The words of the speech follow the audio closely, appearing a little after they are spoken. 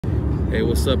Hey,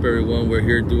 what's up everyone? We're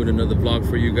here doing another vlog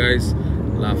for you guys.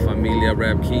 La Familia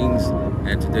Rap Kings.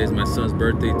 And today's my son's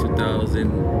birthday,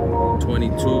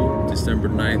 2022, December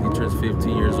 9th. He turns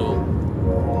 15 years old.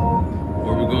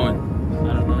 Where are we going?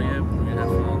 I don't know yet, but we're gonna have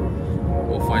fun.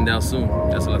 We'll find out soon.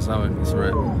 That's what I saw. It's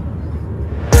right.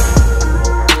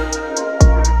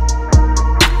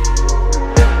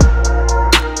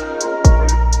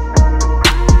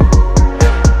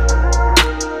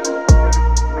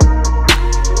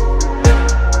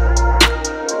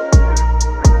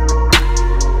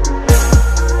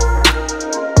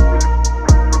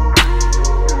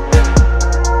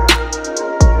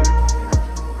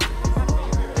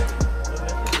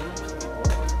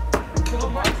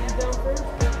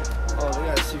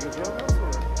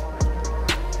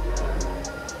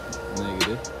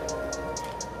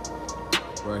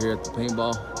 Right here at the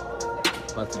paintball,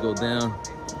 about to go down.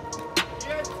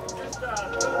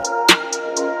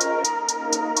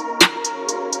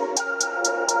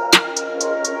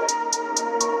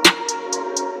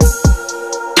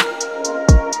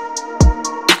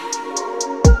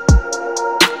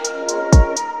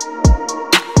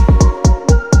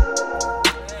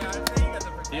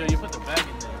 You put the bag in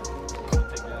there. I'll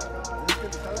take that out.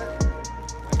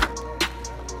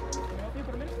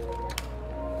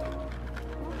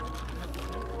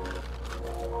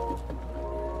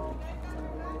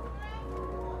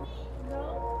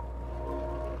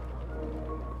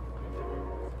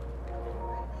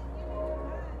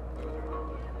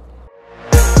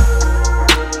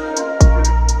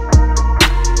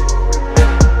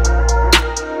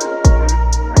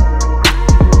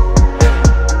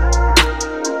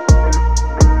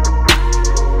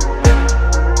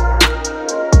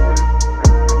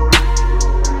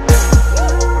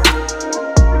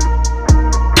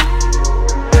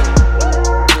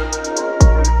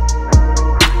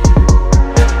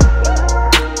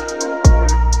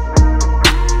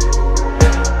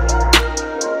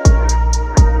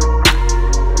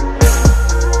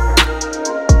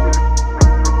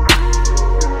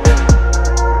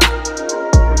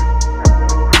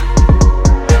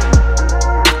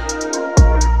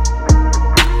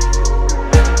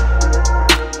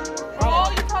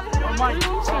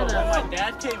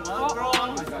 Came up, bro.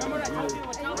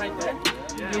 Right there.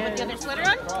 Yeah. With the other sweater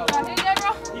on?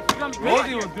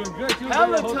 Rosie was doing good. She was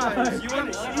hella times. You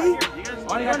want to see? You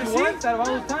want to see? Out of all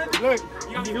those times? Look.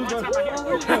 You got me one time right here.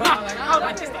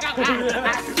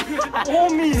 Oh,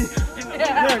 me.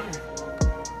 Look.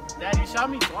 Dad, you shot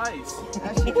me twice.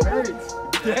 That shit hurts.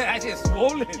 Yeah, that shit's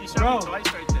swollen. You shot me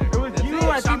twice right there. It was you,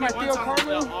 I think, my Theo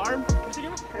Carlo. The arm.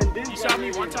 And then you shot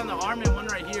me once on the arm and one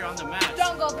right here on the mat.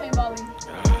 Don't go paintballing.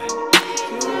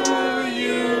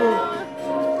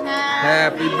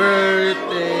 Happy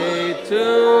birthday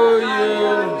to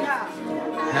you.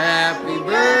 Happy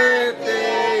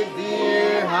birthday,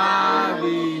 dear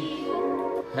Javi.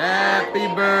 Happy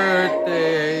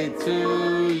birthday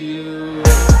to you.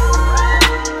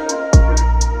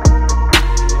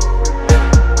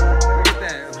 Look at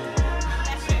that.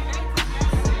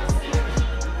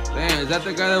 Damn, is that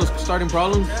the guy that was starting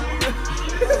problems?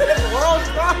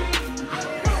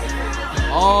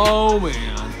 Oh man.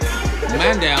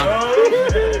 Man down.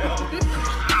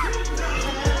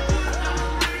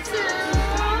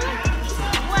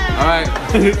 All right.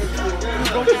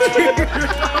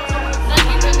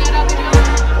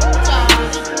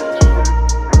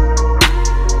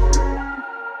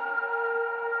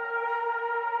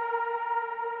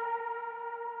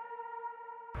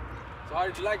 So how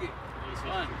did you like it? It was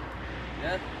fun.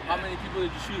 Yeah? How many people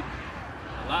did you shoot?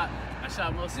 A lot. I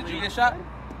shot mostly. Did you get shot?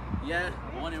 Yeah,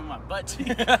 one in my butt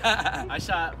cheek. I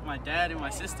shot my dad and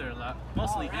my sister a lot.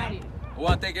 Mostly him. I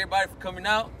want to thank everybody for coming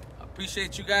out. I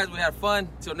appreciate you guys. We had fun.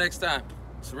 Till next time.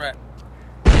 It's a wrap.